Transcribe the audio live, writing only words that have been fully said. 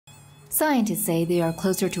Scientists say they are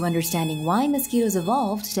closer to understanding why mosquitoes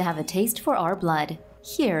evolved to have a taste for our blood.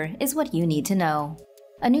 Here is what you need to know.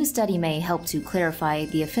 A new study may help to clarify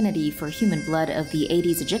the affinity for human blood of the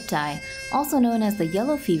Aedes aegypti, also known as the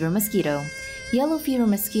yellow fever mosquito. Yellow fever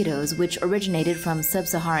mosquitoes, which originated from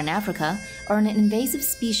sub-Saharan Africa, are an invasive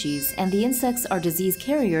species, and the insects are disease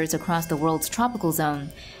carriers across the world's tropical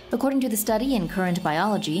zone. According to the study in Current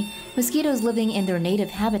Biology, mosquitoes living in their native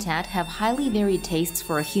habitat have highly varied tastes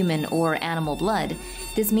for human or animal blood.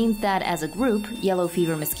 This means that, as a group, yellow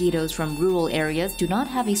fever mosquitoes from rural areas do not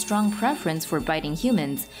have a strong preference for biting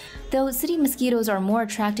humans. Though city mosquitoes are more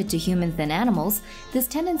attracted to humans than animals, this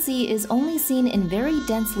tendency is only seen in very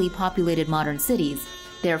densely populated modern cities.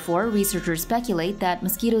 Therefore, researchers speculate that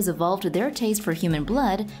mosquitoes evolved their taste for human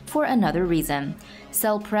blood for another reason.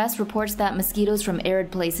 Cell Press reports that mosquitoes from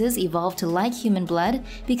arid places evolved to like human blood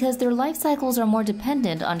because their life cycles are more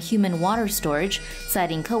dependent on human water storage,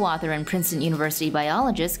 citing co-author and Princeton University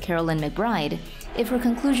biologist Carolyn McBride. If her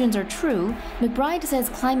conclusions are true, McBride says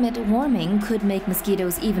climate warming could make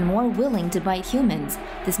mosquitoes even more willing to bite humans.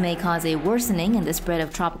 This may cause a worsening in the spread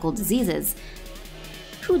of tropical diseases.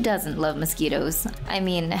 Who doesn't love mosquitoes? I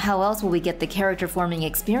mean, how else will we get the character-forming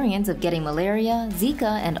experience of getting malaria,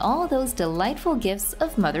 Zika, and all those delightful gifts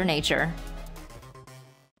of Mother Nature?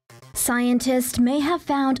 Scientists may have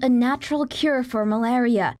found a natural cure for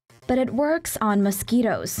malaria, but it works on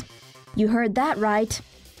mosquitoes. You heard that right.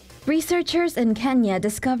 Researchers in Kenya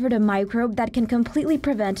discovered a microbe that can completely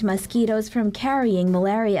prevent mosquitoes from carrying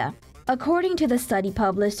malaria. According to the study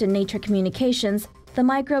published in Nature Communications, the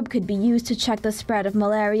microbe could be used to check the spread of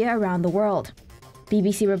malaria around the world.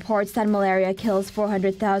 BBC reports that malaria kills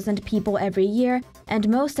 400,000 people every year, and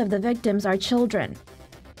most of the victims are children.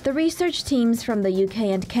 The research teams from the UK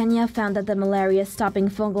and Kenya found that the malaria-stopping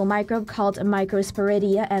fungal microbe called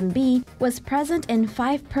Microsporidia MB was present in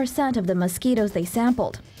 5% of the mosquitoes they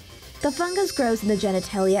sampled. The fungus grows in the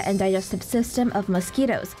genitalia and digestive system of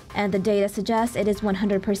mosquitoes, and the data suggests it is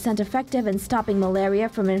 100% effective in stopping malaria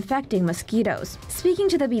from infecting mosquitoes. Speaking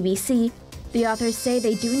to the BBC, the authors say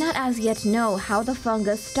they do not as yet know how the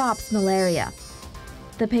fungus stops malaria.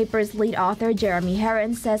 The paper's lead author, Jeremy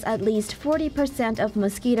Herron, says at least 40% of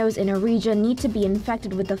mosquitoes in a region need to be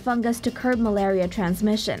infected with the fungus to curb malaria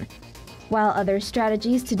transmission. While other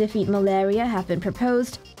strategies to defeat malaria have been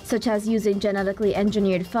proposed, such as using genetically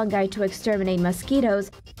engineered fungi to exterminate mosquitoes,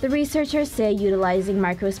 the researchers say utilizing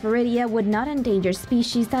Microsporidia would not endanger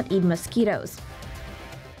species that eat mosquitoes.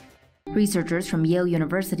 Researchers from Yale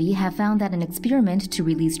University have found that an experiment to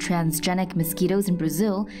release transgenic mosquitoes in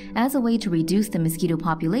Brazil as a way to reduce the mosquito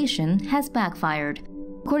population has backfired.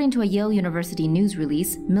 According to a Yale University news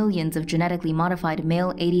release, millions of genetically modified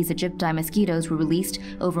male Aedes aegypti mosquitoes were released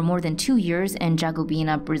over more than 2 years in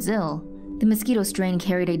Jacobina, Brazil. The mosquito strain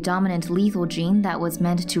carried a dominant lethal gene that was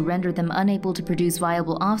meant to render them unable to produce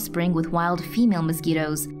viable offspring with wild female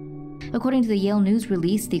mosquitoes. According to the Yale news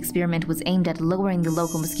release, the experiment was aimed at lowering the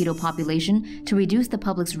local mosquito population to reduce the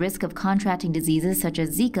public's risk of contracting diseases such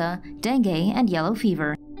as Zika, dengue, and yellow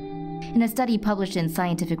fever. In a study published in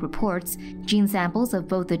Scientific Reports, gene samples of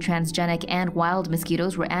both the transgenic and wild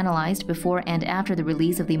mosquitoes were analyzed before and after the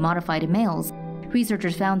release of the modified males.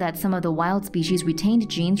 Researchers found that some of the wild species retained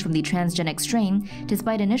genes from the transgenic strain,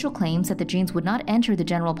 despite initial claims that the genes would not enter the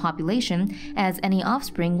general population, as any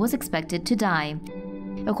offspring was expected to die.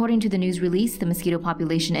 According to the news release, the mosquito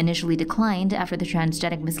population initially declined after the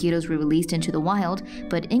transgenic mosquitoes were released into the wild,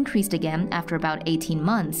 but increased again after about 18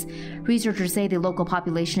 months. Researchers say the local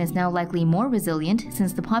population is now likely more resilient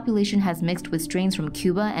since the population has mixed with strains from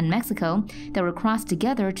Cuba and Mexico that were crossed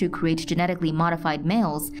together to create genetically modified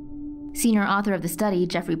males. Senior author of the study,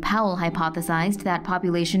 Jeffrey Powell, hypothesized that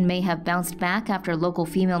population may have bounced back after local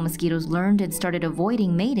female mosquitoes learned and started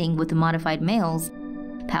avoiding mating with the modified males.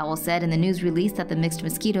 Powell said in the news release that the mixed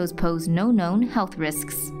mosquitoes pose no known health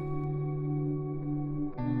risks.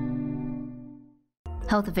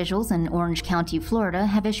 Health officials in Orange County, Florida,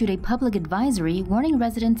 have issued a public advisory warning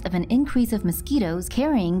residents of an increase of mosquitoes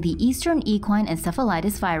carrying the Eastern equine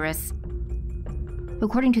encephalitis virus.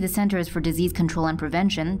 According to the Centers for Disease Control and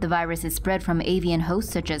Prevention, the virus is spread from avian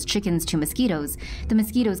hosts such as chickens to mosquitoes. The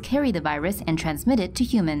mosquitoes carry the virus and transmit it to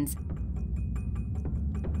humans.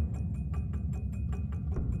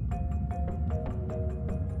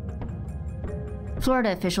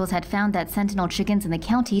 Florida officials had found that sentinel chickens in the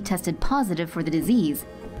county tested positive for the disease.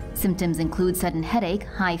 Symptoms include sudden headache,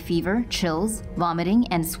 high fever, chills, vomiting,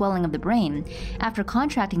 and swelling of the brain. After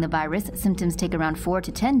contracting the virus, symptoms take around 4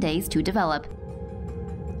 to 10 days to develop.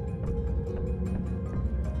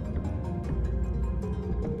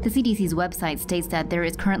 The CDC's website states that there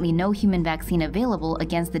is currently no human vaccine available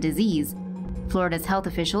against the disease. Florida's health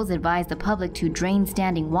officials advise the public to drain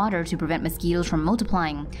standing water to prevent mosquitoes from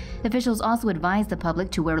multiplying. Officials also advise the public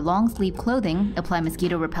to wear long-sleeve clothing, apply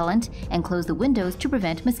mosquito repellent, and close the windows to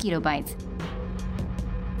prevent mosquito bites.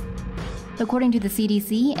 According to the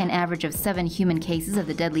CDC, an average of 7 human cases of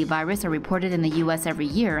the deadly virus are reported in the U.S. every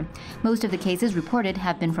year. Most of the cases reported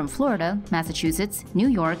have been from Florida, Massachusetts, New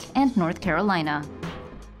York, and North Carolina.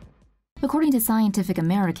 According to Scientific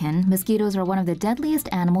American, mosquitoes are one of the deadliest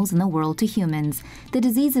animals in the world to humans. The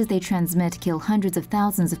diseases they transmit kill hundreds of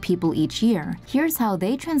thousands of people each year. Here's how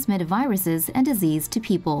they transmit viruses and disease to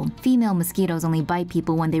people. Female mosquitoes only bite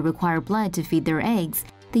people when they require blood to feed their eggs.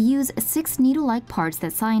 They use 6 needle-like parts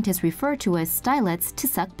that scientists refer to as stylets to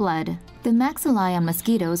suck blood. The maxillae on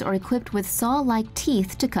mosquitoes are equipped with saw-like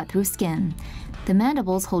teeth to cut through skin. The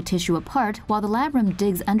mandibles hold tissue apart while the labrum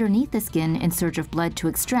digs underneath the skin in search of blood to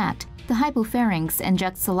extract. The hypopharynx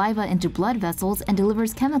injects saliva into blood vessels and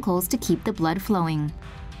delivers chemicals to keep the blood flowing.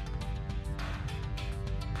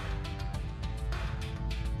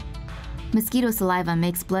 Mosquito saliva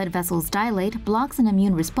makes blood vessels dilate, blocks an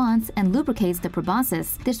immune response, and lubricates the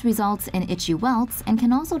proboscis. This results in itchy welts and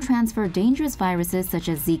can also transfer dangerous viruses such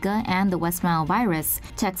as Zika and the West Nile virus.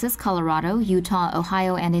 Texas, Colorado, Utah,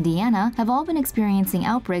 Ohio, and Indiana have all been experiencing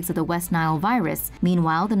outbreaks of the West Nile virus.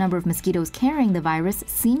 Meanwhile, the number of mosquitoes carrying the virus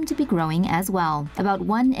seem to be growing as well. About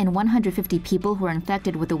 1 in 150 people who are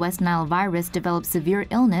infected with the West Nile virus develop severe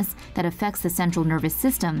illness that affects the central nervous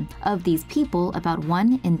system. Of these people, about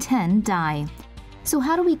 1 in 10 die. So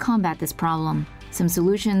how do we combat this problem? Some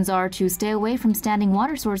solutions are to stay away from standing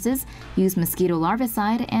water sources, use mosquito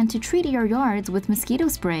larvicide, and to treat your yards with mosquito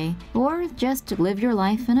spray, or just live your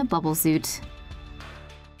life in a bubble suit.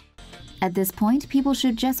 At this point, people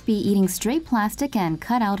should just be eating straight plastic and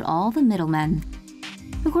cut out all the middlemen.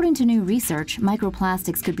 According to new research,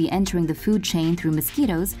 microplastics could be entering the food chain through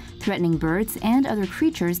mosquitoes, threatening birds and other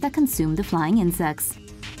creatures that consume the flying insects.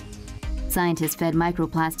 Scientists fed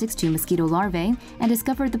microplastics to mosquito larvae and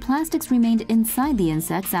discovered the plastics remained inside the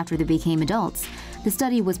insects after they became adults. The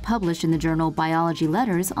study was published in the journal Biology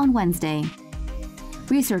Letters on Wednesday.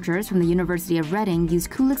 Researchers from the University of Reading used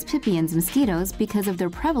Culex pipiens mosquitoes because of their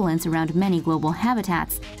prevalence around many global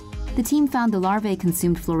habitats. The team found the larvae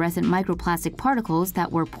consumed fluorescent microplastic particles that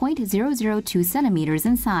were 0.002 centimeters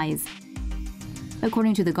in size.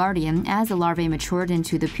 According to The Guardian, as the larvae matured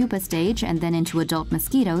into the pupa stage and then into adult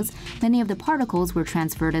mosquitoes, many of the particles were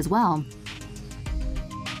transferred as well.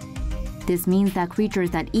 This means that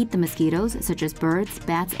creatures that eat the mosquitoes, such as birds,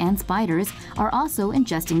 bats, and spiders, are also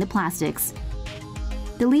ingesting the plastics.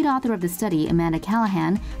 The lead author of the study, Amanda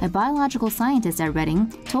Callahan, a biological scientist at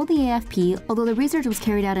Reading, told the AFP although the research was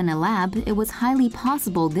carried out in a lab, it was highly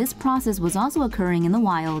possible this process was also occurring in the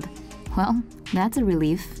wild. Well, that's a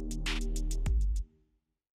relief.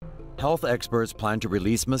 Health experts plan to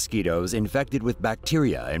release mosquitoes infected with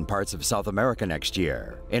bacteria in parts of South America next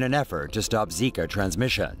year in an effort to stop Zika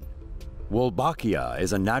transmission. Wolbachia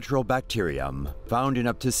is a natural bacterium found in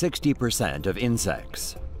up to 60% of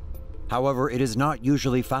insects. However, it is not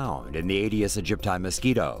usually found in the Aedes aegypti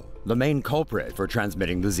mosquito, the main culprit for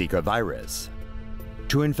transmitting the Zika virus.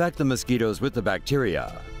 To infect the mosquitoes with the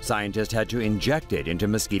bacteria, scientists had to inject it into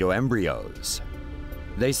mosquito embryos.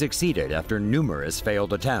 They succeeded after numerous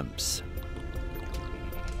failed attempts.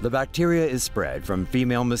 The bacteria is spread from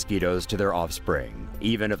female mosquitoes to their offspring,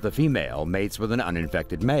 even if the female mates with an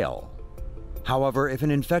uninfected male. However, if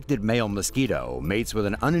an infected male mosquito mates with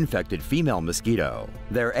an uninfected female mosquito,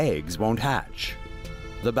 their eggs won't hatch.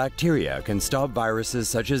 The bacteria can stop viruses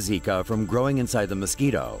such as Zika from growing inside the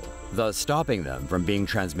mosquito, thus stopping them from being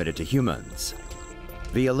transmitted to humans.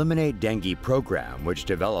 The Eliminate Dengue program, which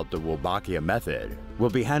developed the Wolbachia method, will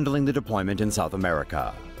be handling the deployment in South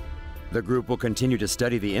America. The group will continue to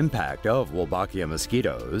study the impact of Wolbachia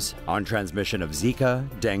mosquitoes on transmission of Zika,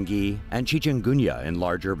 dengue, and chikungunya in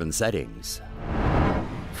large urban settings.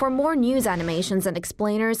 For more news animations and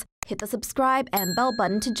explainers, hit the subscribe and bell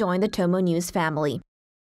button to join the TomoNews family.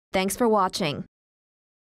 Thanks for watching.